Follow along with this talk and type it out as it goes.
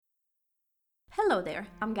Hello there,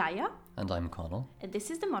 I'm Gaia, And I'm Connell. and this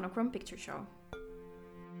is the Monochrome Picture Show.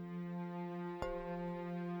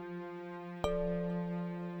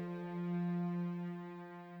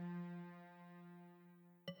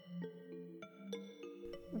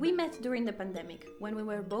 We met during the pandemic when we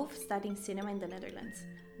were both studying cinema in the Netherlands.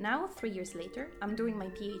 Now, 3 years later, I'm doing my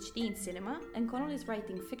PhD in cinema, and Connell is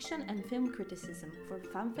writing fiction and film criticism for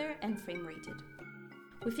Fanfare and Frame Rated.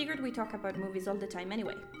 We figured we talk about movies all the time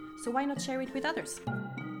anyway, so why not share it with others?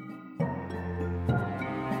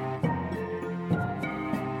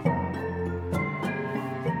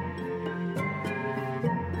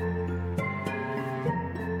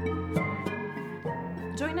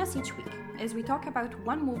 Join us each week as we talk about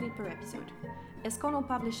one movie per episode. As Connell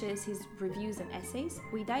publishes his reviews and essays,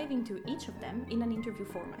 we dive into each of them in an interview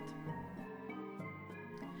format.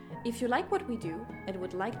 If you like what we do and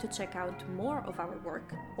would like to check out more of our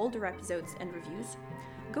work, older episodes and reviews,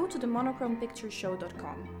 go to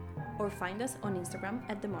themonochromepictureshow.com or find us on Instagram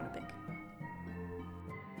at themonopic.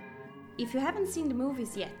 If you haven't seen the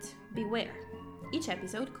movies yet, beware. Each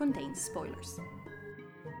episode contains spoilers.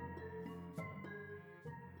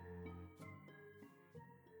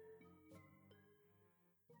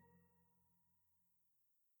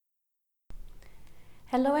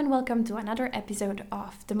 Hello and welcome to another episode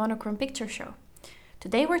of the Monochrome Picture Show.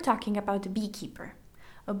 Today we're talking about the Beekeeper.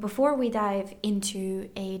 Before we dive into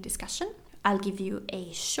a discussion, I'll give you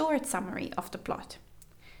a short summary of the plot.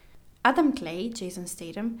 Adam Clay, Jason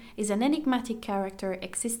Statham, is an enigmatic character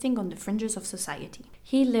existing on the fringes of society.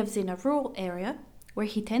 He lives in a rural area where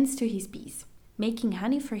he tends to his bees, making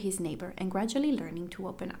honey for his neighbor and gradually learning to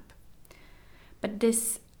open up. But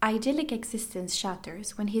this idyllic existence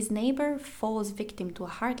shatters when his neighbor falls victim to a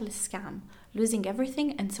heartless scam, losing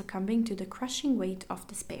everything and succumbing to the crushing weight of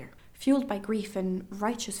despair. Fueled by grief and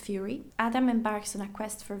righteous fury, Adam embarks on a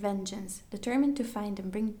quest for vengeance, determined to find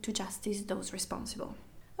and bring to justice those responsible.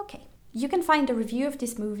 Okay, you can find a review of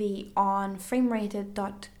this movie on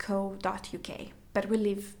framerated.co.uk, but we'll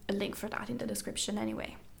leave a link for that in the description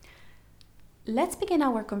anyway. Let's begin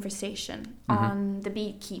our conversation on The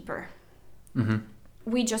Beekeeper.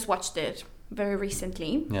 We just watched it very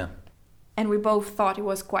recently. Yeah. And we both thought it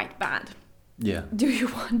was quite bad. Yeah. Do you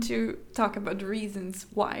want to talk about the reasons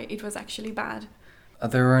why it was actually bad?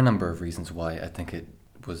 There are a number of reasons why I think it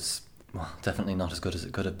was, definitely not as good as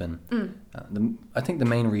it could have been. I think the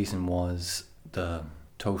main reason was the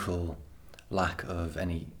total lack of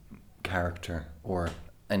any character or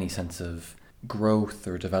any sense of growth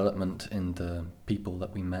or development in the people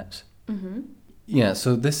that we met. Yeah,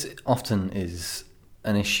 so this often is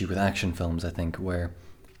an issue with action films, I think, where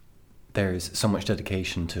there's so much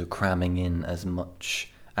dedication to cramming in as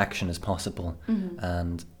much action as possible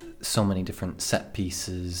and so many different set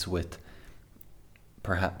pieces with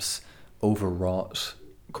perhaps overwrought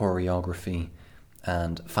choreography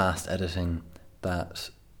and fast editing that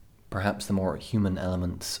perhaps the more human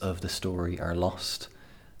elements of the story are lost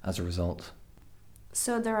as a result.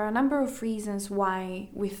 So there are a number of reasons why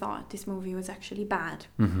we thought this movie was actually bad.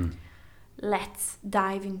 Let's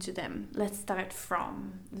dive into them. Let's start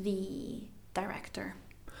from the director.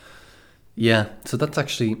 Yeah, so that's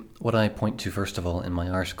actually what I point to first of all in my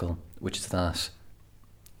article, which is that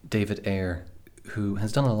David Ayer, who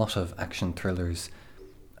has done a lot of action thrillers,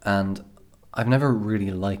 and I've never really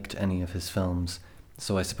liked any of his films,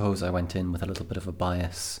 so I suppose I went in with a little bit of a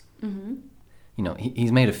bias. You know,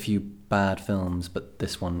 he's made a few bad films, but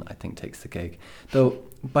this one I think takes the cake. Though,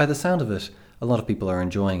 by the sound of it, a lot of people are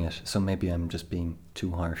enjoying it, so maybe I'm just being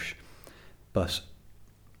too harsh. But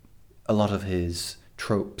a lot of his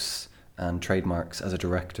tropes and trademarks as a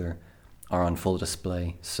director are on full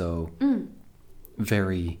display, so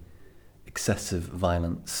very excessive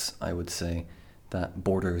violence, I would say, that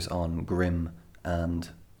borders on grim and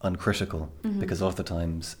uncritical, because a lot of the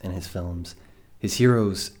times in his films, his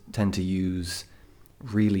heroes tend to use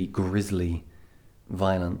really grisly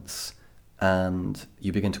violence, and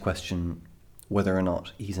you begin to question whether or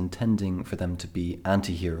not he's intending for them to be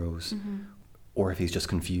anti-heroes or if he's just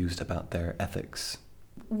confused about their ethics.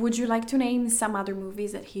 Would you like to name some other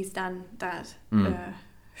movies that he's done that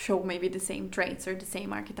show maybe the same traits or the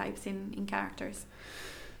same archetypes in characters?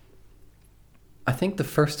 I think the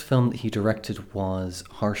first film that he directed was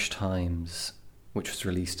Harsh Times, which was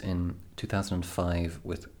released in 2005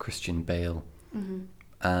 with Christian Bale.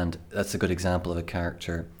 And that's a good example of a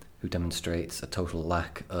character who demonstrates a total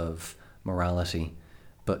lack of morality,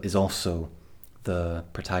 but is also the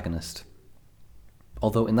protagonist.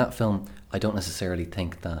 Although in that film, I don't necessarily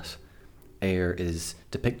think that Ayer is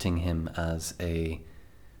depicting him as a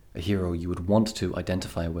hero you would want to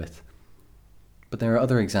identify with. But there are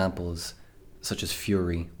other examples such as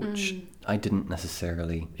Fury, which I didn't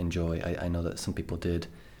necessarily enjoy. I know that some people did.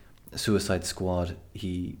 Suicide Squad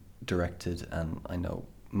he directed, and I know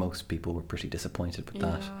most people were pretty disappointed with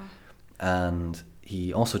that. And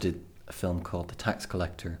he also did a film called The Tax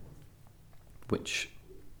Collector, which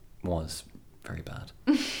was very bad.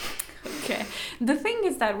 Okay. The thing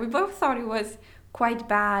is that we both thought it was quite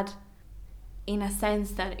bad in a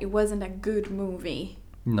sense that it wasn't a good movie.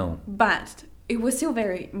 No. But it was still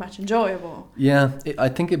very much enjoyable. Yeah, I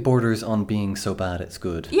think it borders on being so bad it's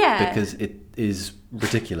good. Yeah. Because it is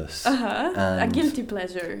ridiculous. A guilty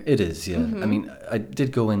pleasure. It is, yeah. I mean, I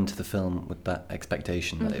did go into the film with that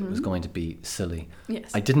expectation that it was going to be silly.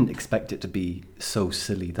 Yes. I didn't expect it to be so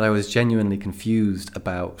silly that I was genuinely confused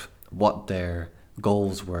about what their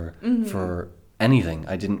goals were for anything.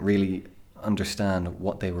 I didn't really understand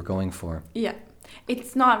what they were going for. Yeah.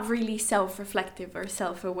 It's not really self-reflective or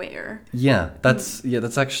self-aware. Yeah,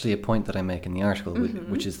 that's actually a point that I make in the article,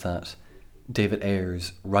 which is that David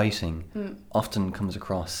Ayer's writing often comes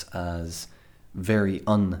across as very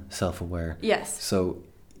unself-aware. Yes. So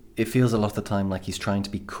it feels a lot of the time like he's trying to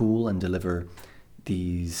be cool and deliver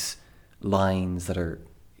these lines that are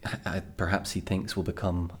perhaps he thinks will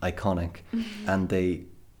become iconic, and they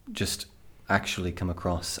just actually come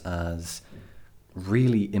across as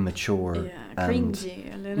really immature and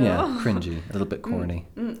cringy a little. Yeah, cringy, a little bit corny.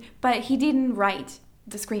 But he didn't write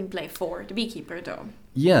the screenplay for The Beekeeper, though.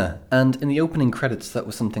 Yeah, and in the opening credits, that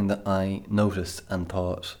was something that I noticed and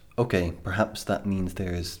thought, okay, perhaps that means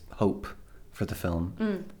there's hope for the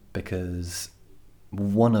film, because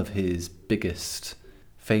one of his biggest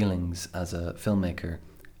failings as a filmmaker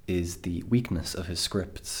is the weakness of his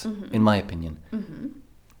scripts, in my opinion.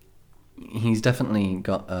 He's definitely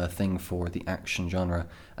got a thing for the action genre,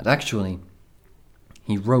 and actually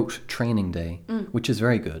he wrote Training Day, which is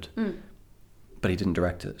very good, but he didn't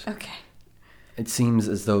direct it. Okay. It seems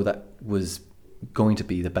as though that was going to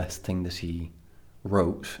be the best thing that he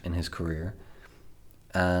wrote in his career,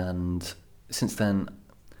 and since then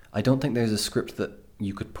I don't think there's a script that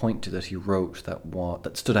you could point to that he wrote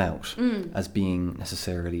that stood out as being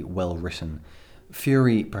necessarily well written.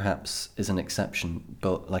 Fury perhaps is an exception,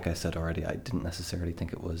 but like I said already, I didn't necessarily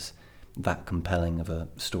think it was that compelling of a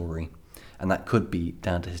story, and that could be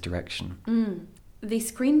down to his direction. The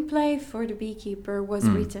screenplay for The Beekeeper was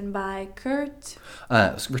written by Kurt...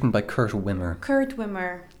 It was written by Kurt Wimmer. Kurt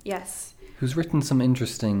Wimmer, yes. Who's written some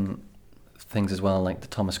interesting things as well, like The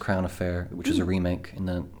Thomas Crown Affair, which was a remake in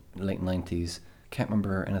the late 90s. Can't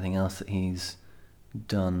remember anything else that he's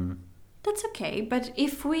done. That's okay, but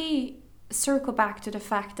if we circle back to the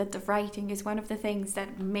fact that the writing is one of the things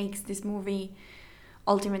that makes this movie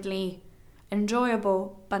ultimately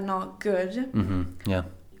enjoyable but not good. Yeah.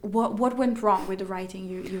 What went wrong with the writing,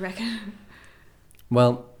 you reckon?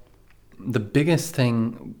 Well, the biggest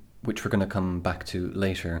thing, which we're going to come back to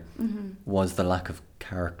later, was the lack of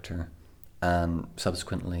character, and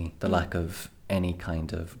subsequently the lack of any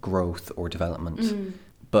kind of growth or development.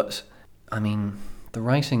 But, I mean, the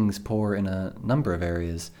writing's poor in a number of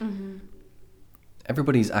areas.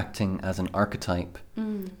 Everybody's acting as an archetype,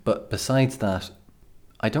 but besides that,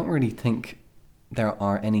 I don't really think there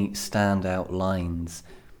are any standout lines,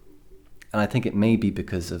 and I think it may be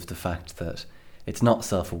because of the fact that it's not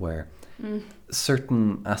self-aware.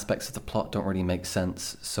 Certain aspects of the plot don't really make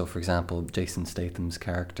sense. So, for example, Jason Statham's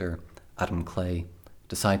character, Adam Clay,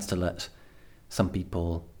 decides to let some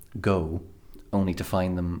people go, only to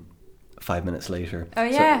find them 5 minutes later. Oh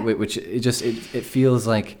yeah. So, which it feels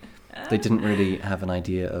like they didn't really have an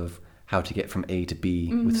idea of how to get from A to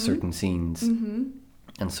B with certain scenes,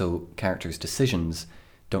 and so characters' decisions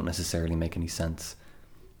don't necessarily make any sense.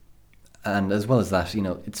 And as well as that, you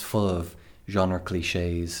know, it's full of genre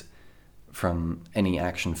cliches from any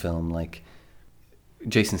action film. Like,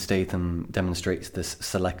 Jason Statham demonstrates this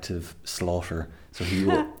selective slaughter, so he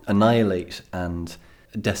will annihilate and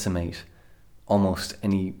decimate almost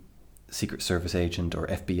any Secret Service agent or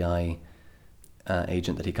FBI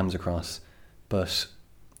agent that he comes across, but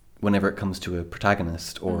whenever it comes to a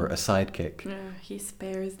protagonist or a sidekick, he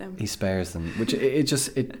spares them. Which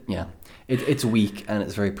it's weak and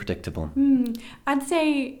it's very predictable. I'd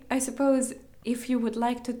say, I suppose, if you would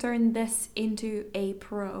like to turn this into a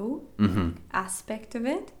pro aspect of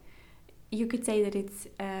it, you could say that it's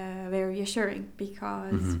very assuring,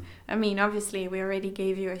 because I mean, obviously we already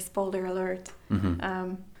gave you a spoiler alert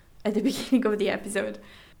at the beginning of the episode.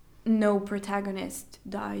 No protagonist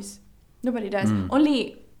dies. Nobody dies.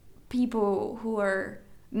 Only people who are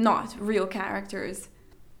not real characters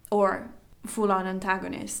or full-on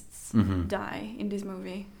antagonists die in this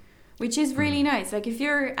movie, which is really nice. Like, if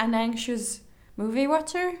you're an anxious movie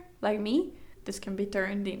watcher like me, this can be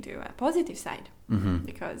turned into a positive side.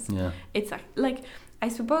 Because Yeah. it's like, I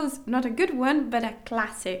suppose, not a good one, but a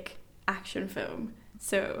classic action film.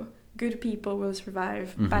 So good people will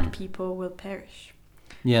survive, bad people will perish.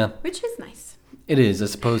 Yeah. Which is nice. It is, I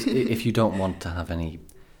suppose, if you don't want to have any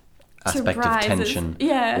aspect Surprises. of tension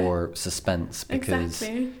Yeah. or suspense, because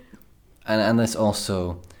Exactly. and this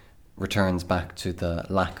also returns back to the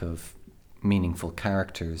lack of meaningful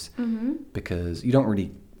characters, because you don't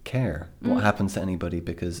really care what happens to anybody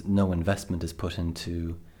because no investment is put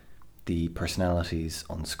into the personalities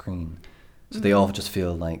on screen. So they all just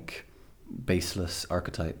feel like baseless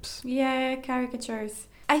archetypes. Yeah, caricatures.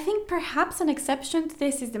 I think perhaps an exception to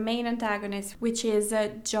this is the main antagonist, which is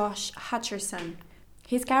Josh Hutcherson.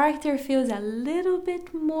 His character feels a little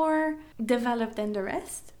bit more developed than the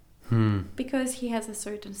rest. Because he has a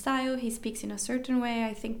certain style, he speaks in a certain way.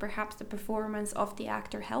 I think perhaps the performance of the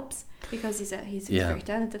actor helps, because he's a very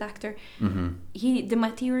talented actor. The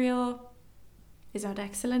material is not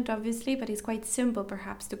excellent, obviously, but it's quite simple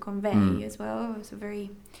perhaps to convey as well. So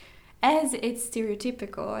as it's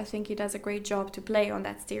stereotypical, I think he does a great job to play on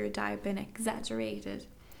that stereotype and exaggerate it.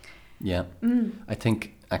 Yeah. I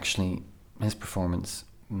think actually his performance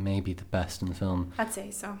may be the best in the film. I'd say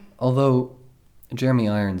so. Although Jeremy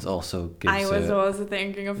Irons also gives... I was also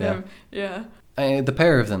thinking of him. Yeah. The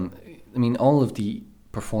pair of them, I mean, all of the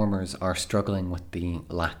performers are struggling with the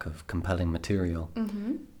lack of compelling material.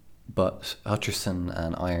 But Hutcherson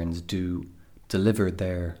and Irons do deliver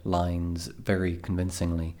their lines very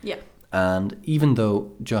convincingly. Yeah. And even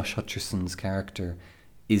though Josh Hutcherson's character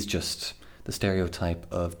is just the stereotype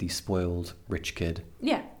of the spoiled rich kid.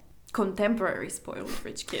 Yeah. Contemporary spoiled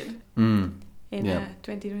rich kid. In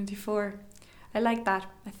 2024. I like that.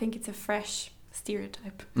 I think it's a fresh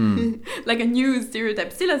stereotype. Like a new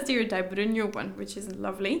stereotype. Still a stereotype, but a new one, which is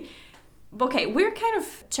lovely. Okay, we're kind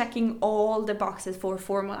of checking all the boxes for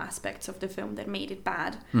formal aspects of the film that made it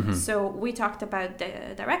bad. So we talked about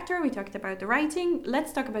the director, we talked about the writing.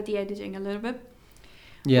 Let's talk about the editing a little bit.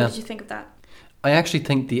 Yeah. What did you think of that? I actually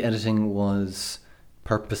think the editing was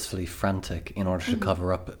purposefully frantic in order to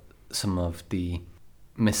cover up some of the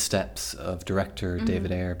missteps of director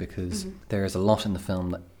David Ayer, because there's a lot in the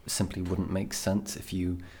film that simply wouldn't make sense if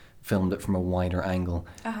you filmed it from a wider angle.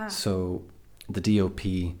 So the DOP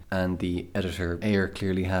and the editor Ayer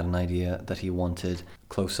clearly had an idea that he wanted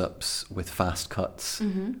close-ups with fast cuts,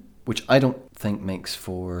 which I don't think makes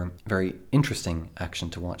for very interesting action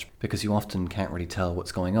to watch, because you often can't really tell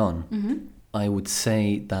what's going on. I would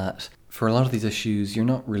say that for a lot of these issues, you're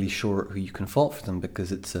not really sure who you can fault for them,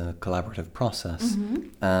 because it's a collaborative process.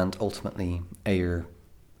 And ultimately, Ayer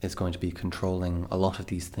is going to be controlling a lot of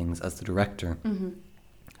these things as the director.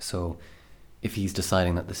 So if he's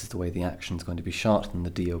deciding that this is the way the action is going to be shot, then the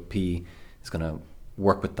DOP is going to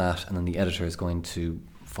work with that, and then the editor is going to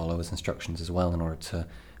follow his instructions as well in order to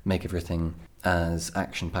make everything as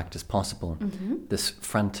action-packed as possible. This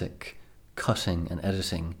frantic cutting and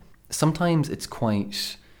editing, sometimes it's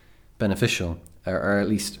quite beneficial, or at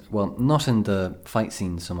least, well, not in the fight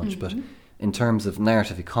scenes so much, but in terms of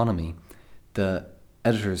narrative economy, the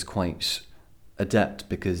editor is quite adept,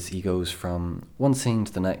 because he goes from one scene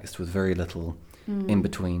to the next with very little in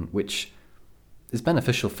between, which is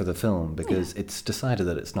beneficial for the film, because it's decided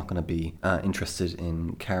that it's not going to be interested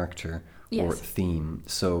in character or theme,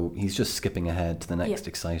 so he's just skipping ahead to the next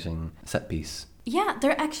exciting set piece. Yeah,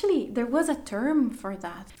 there was a term for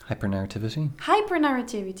that. Hypernarrativity?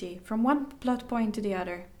 Hypernarrativity, from one plot point to the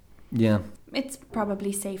other. Yeah. It's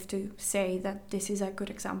probably safe to say that this is a good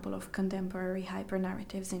example of contemporary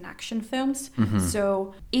hypernarratives in action films.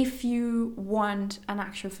 So if you want an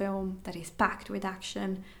action film that is packed with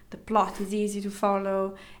action, the plot is easy to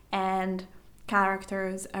follow, and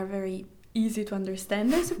characters are very easy to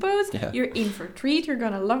understand, I suppose. You're in for a treat. You're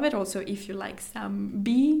gonna love it. Also, if you like some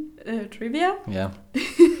B trivia. Yeah,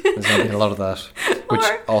 there's gonna be a lot of that, which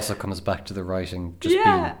also comes back to the writing just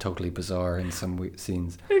being totally bizarre in some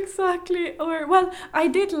scenes. Exactly. Or, well, I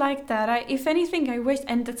did like that. If anything, I wish,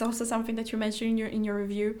 and that's also something that you mentioned in your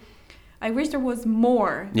review, I wish there was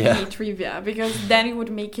more trivia, because then it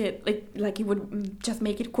would make it like it would just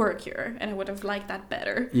make it quirkier, and I would have liked that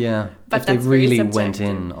better. Yeah, but if they really went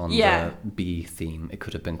in on the B theme, it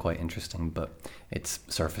could have been quite interesting, but it's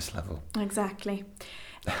surface level. Exactly.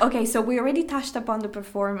 Okay, so we already touched upon the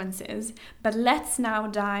performances, but let's now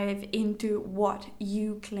dive into what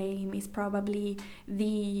you claim is probably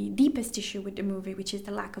the deepest issue with the movie, which is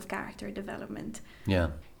the lack of character development. Yeah,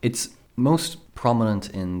 it's most prominent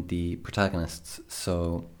in the protagonists,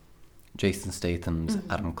 so Jason Statham's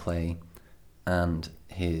Adam Clay and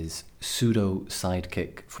his pseudo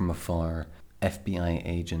sidekick from afar, FBI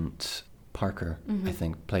agent Parker, I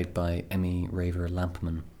think, played by Emmy Raver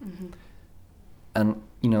Lampman. Mm-hmm. And,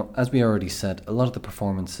 you know, as we already said, a lot of the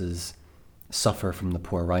performances suffer from the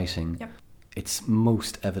poor writing. Yep. It's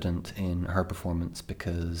most evident in her performance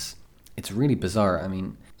because it's really bizarre. I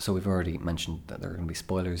mean, so we've already mentioned that there are going to be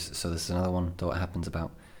spoilers, so this is another one, though it happens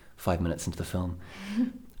about 5 minutes into the film.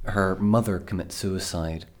 Her mother commits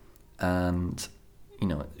suicide, and, you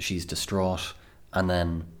know, she's distraught, and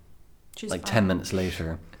then She's like fine. 10 minutes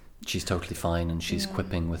later, she's totally fine, and she's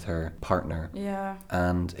quipping with her partner. Yeah.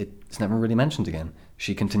 And it's never really mentioned again.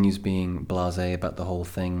 She continues being blasé about the whole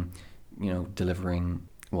thing, you know, delivering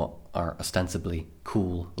what are ostensibly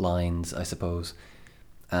cool lines, I suppose.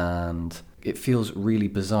 And it feels really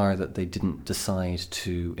bizarre that they didn't decide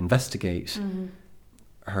to investigate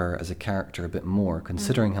her as a character a bit more,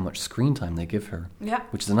 considering how much screen time they give her. Yeah.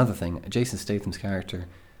 Which is another thing. Jason Statham's character,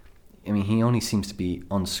 I mean, he only seems to be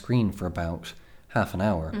on screen for about half an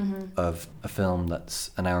hour of a film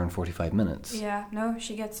that's an hour and 45 minutes. Yeah, no,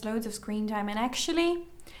 she gets loads of screen time. And actually,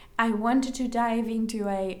 I wanted to dive into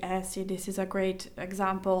see, this is a great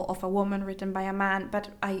example of a woman written by a man, but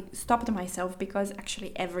I stopped myself because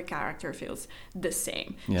actually every character feels the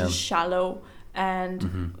same. Yeah. Just shallow and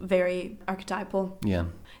very archetypal. Yeah.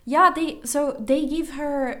 Yeah, they give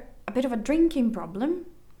her a bit of a drinking problem.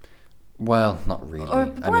 Well, not really.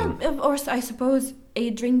 Or I suppose a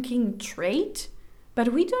drinking trait,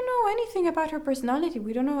 but we don't know anything about her personality.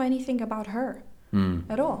 We don't know anything about her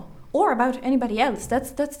at all, or about anybody else.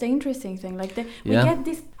 That's the interesting thing. Like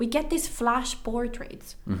we get these flash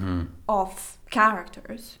portraits of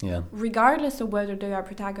characters, regardless of whether they are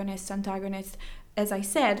protagonists, antagonists. As I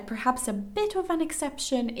said, perhaps a bit of an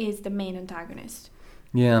exception is the main antagonist.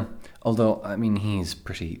 Yeah, although, I mean, he's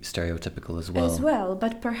pretty stereotypical as well.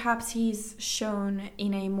 But perhaps he's shown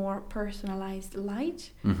in a more personalized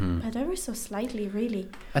light, but ever so slightly, really.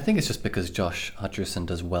 I think it's just because Josh Hutcherson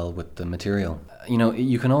does well with the material. You know,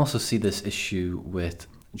 you can also see this issue with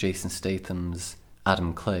Jason Statham's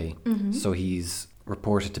Adam Clay. So he's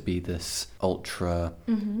reported to be this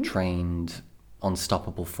ultra-trained,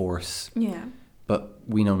 unstoppable force. Yeah. But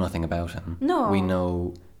we know nothing about him. No. We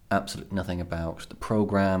know absolutely nothing about the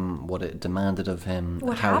program, what it demanded of him,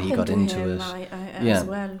 what how he got into him, it. As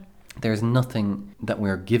well. There's nothing that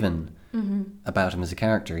we're given about him as a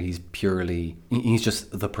character. He's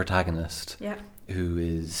just the protagonist, who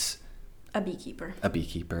is a beekeeper,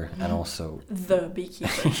 and also the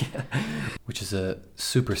beekeeper, which is a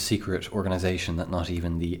super secret organization that not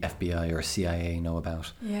even the FBI or CIA know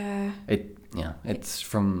about. It's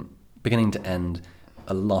from beginning to end.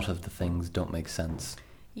 A lot of the things don't make sense.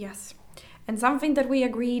 Yes. And something that we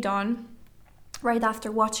agreed on right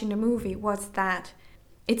after watching the movie was that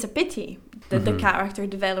it's a pity that the character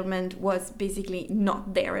development was basically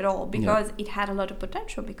not there at all, because it had a lot of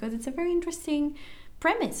potential, because it's a very interesting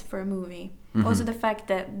premise for a movie. Also the fact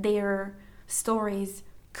that their stories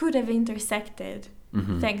could have intersected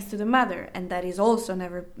thanks to the mother, and that is also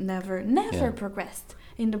never progressed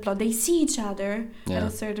in the plot. They see each other at a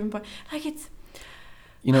certain point. Like it's...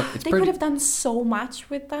 You know, they could have done so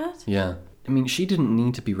much with that. Yeah. I mean, she didn't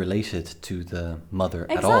need to be related to the mother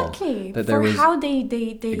at all. Exactly. How they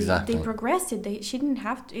progressed it, she didn't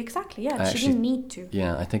have to. Exactly, yeah. She didn't need to.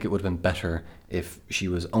 Yeah, I think it would have been better if she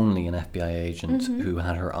was only an FBI agent who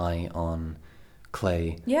had her eye on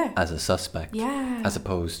Clay as a suspect. Yeah. As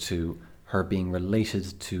opposed to her being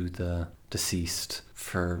related to the deceased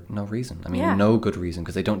for no reason. I mean, no good reason,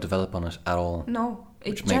 because they don't develop on it at all. No.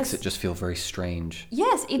 Which makes it just feel very strange.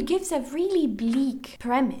 Yes, it gives a really bleak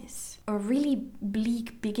premise, or really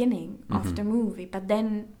bleak beginning of the movie, but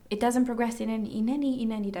then it doesn't progress in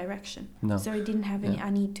any direction. No. So it didn't have a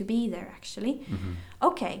need to be there, actually.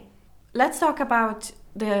 Okay, let's talk about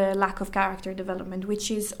the lack of character development, which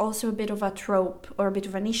is also a bit of a trope or a bit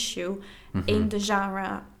of an issue in the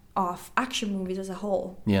genre of action movies as a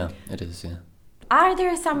whole. Yeah, it is, yeah. Are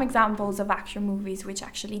there some examples of action movies which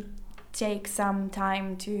actually take some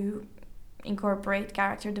time to incorporate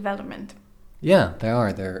character development? Yeah, there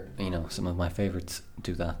are. Some of my favourites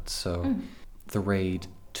do that. So, The Raid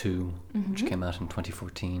 2, which came out in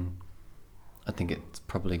 2014, I think it's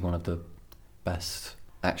probably one of the best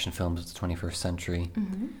action films of the 21st century.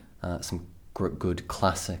 Some good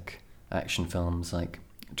classic action films like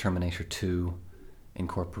Terminator 2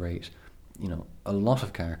 incorporate, a lot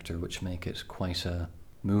of character, which make it quite a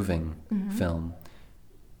moving film.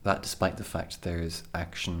 That despite the fact there's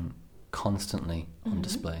action constantly on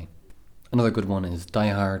display. Another good one is Die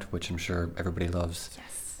Hard, which I'm sure everybody loves.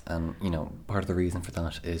 Yes. And, part of the reason for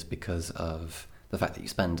that is because of the fact that you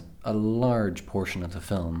spend a large portion of the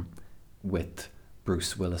film with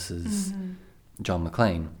Bruce Willis's John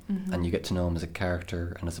McClane, and you get to know him as a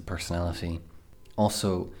character and as a personality.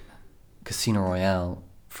 Also, Casino Royale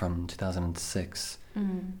from 2006.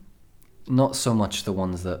 Not so much the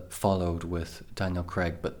ones that followed with Daniel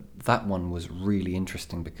Craig, but that one was really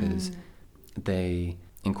interesting because they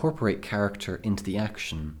incorporate character into the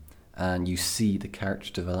action, and you see the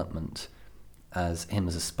character development as him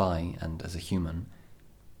as a spy and as a human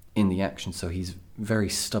in the action. So he's very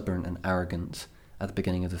stubborn and arrogant at the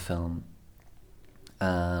beginning of the film,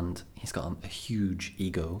 and he's got a huge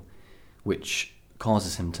ego which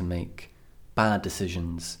causes him to make bad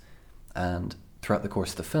decisions, and throughout the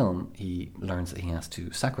course of the film he learns that he has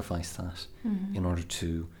to sacrifice that in order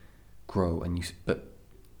to grow. But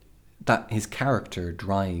that his character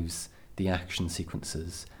drives the action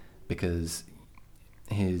sequences because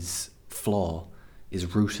his flaw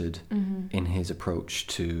is rooted in his approach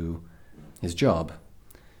to his job,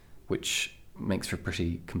 which makes for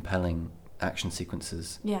pretty compelling action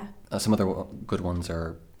sequences. Yeah. Some other good ones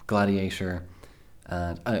are Gladiator,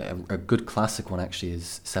 and a good classic one actually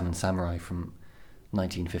is Seven Samurai from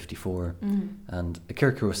 1954. And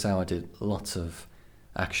Akira Kurosawa did lots of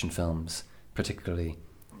action films, particularly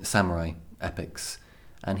samurai epics,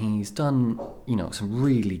 and he's done, some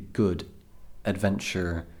really good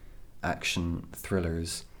adventure action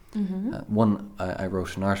thrillers. One I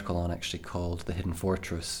wrote an article on actually called The Hidden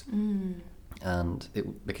Fortress, and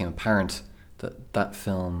it became apparent that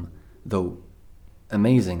film, though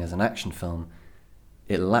amazing as an action film,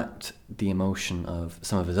 it lacked the emotion of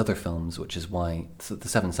some of his other films, which is why The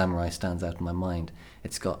Seven Samurai stands out in my mind.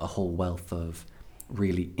 It's got a whole wealth of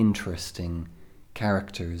really interesting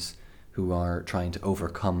characters who are trying to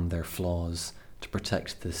overcome their flaws to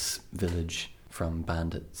protect this village from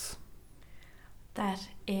bandits. That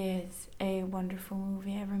is a wonderful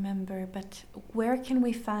movie, I remember, but where can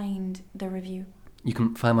we find the review? You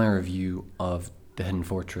can find my review of The Hidden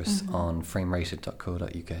Fortress on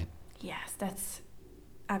framerated.co.uk. Yes, that's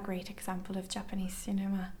a great example of Japanese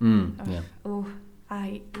cinema. Yeah. Oh,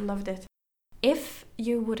 I loved it. If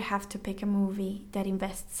you would have to pick a movie that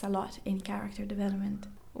invests a lot in character development,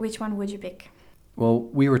 which one would you pick? Well,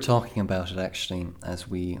 we were talking about it actually as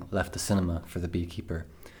we left the cinema for The Beekeeper.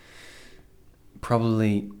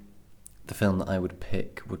 Probably the film that I would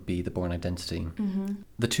pick would be The Bourne Identity.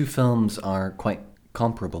 The two films are quite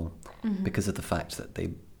comparable because of the fact that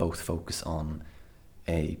they both focus on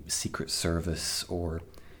a secret service or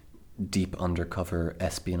deep undercover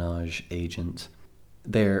espionage agent.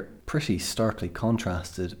 They're pretty starkly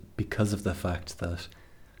contrasted because of the fact that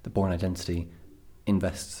The Bourne Identity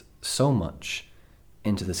invests so much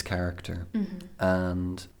into this character,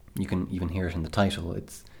 and you can even hear it in the title.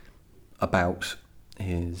 It's about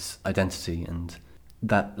his identity, and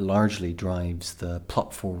that largely drives the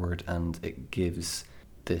plot forward, and it gives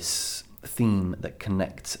this theme that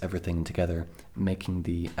connects everything together, making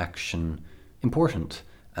the action important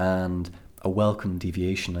and a welcome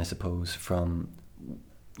deviation, I suppose, from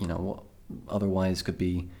what otherwise could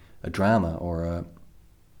be a drama or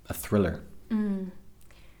a thriller.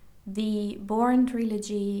 The Bourne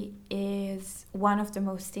trilogy is one of the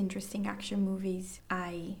most interesting action movies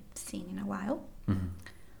I've seen in a while.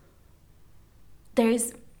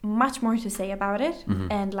 There's much more to say about it,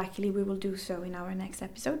 and luckily we will do so in our next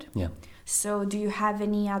episode. Yeah. So do you have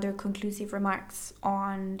any other conclusive remarks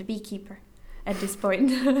on The Beekeeper at this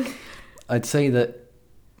point? I'd say that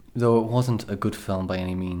though it wasn't a good film by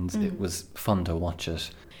any means, it was fun to watch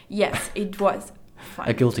it. Yes, it was fun.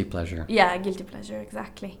 A guilty pleasure. Yeah, a guilty pleasure,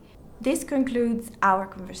 exactly. This concludes our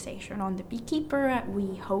conversation on The Beekeeper.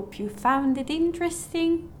 We hope you found it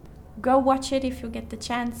interesting. Go watch it if you get the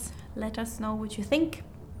chance. Let us know what you think.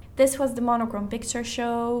 This was the Monochrome Picture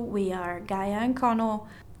Show. We are Gaia and Connell.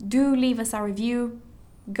 Do leave us a review.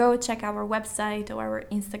 Go check our website or our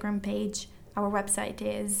Instagram page. Our website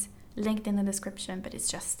is linked in the description, but it's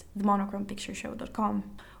just themonochromepictureshow.com.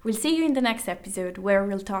 We'll see you in the next episode, where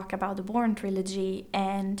we'll talk about the Bourne trilogy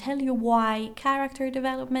and tell you why character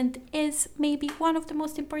development is maybe one of the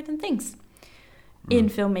most important things in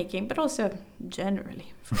filmmaking, but also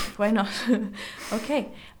generally. Why not? Okay.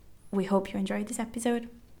 We hope you enjoyed this episode.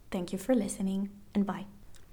 Thank you for listening, and bye.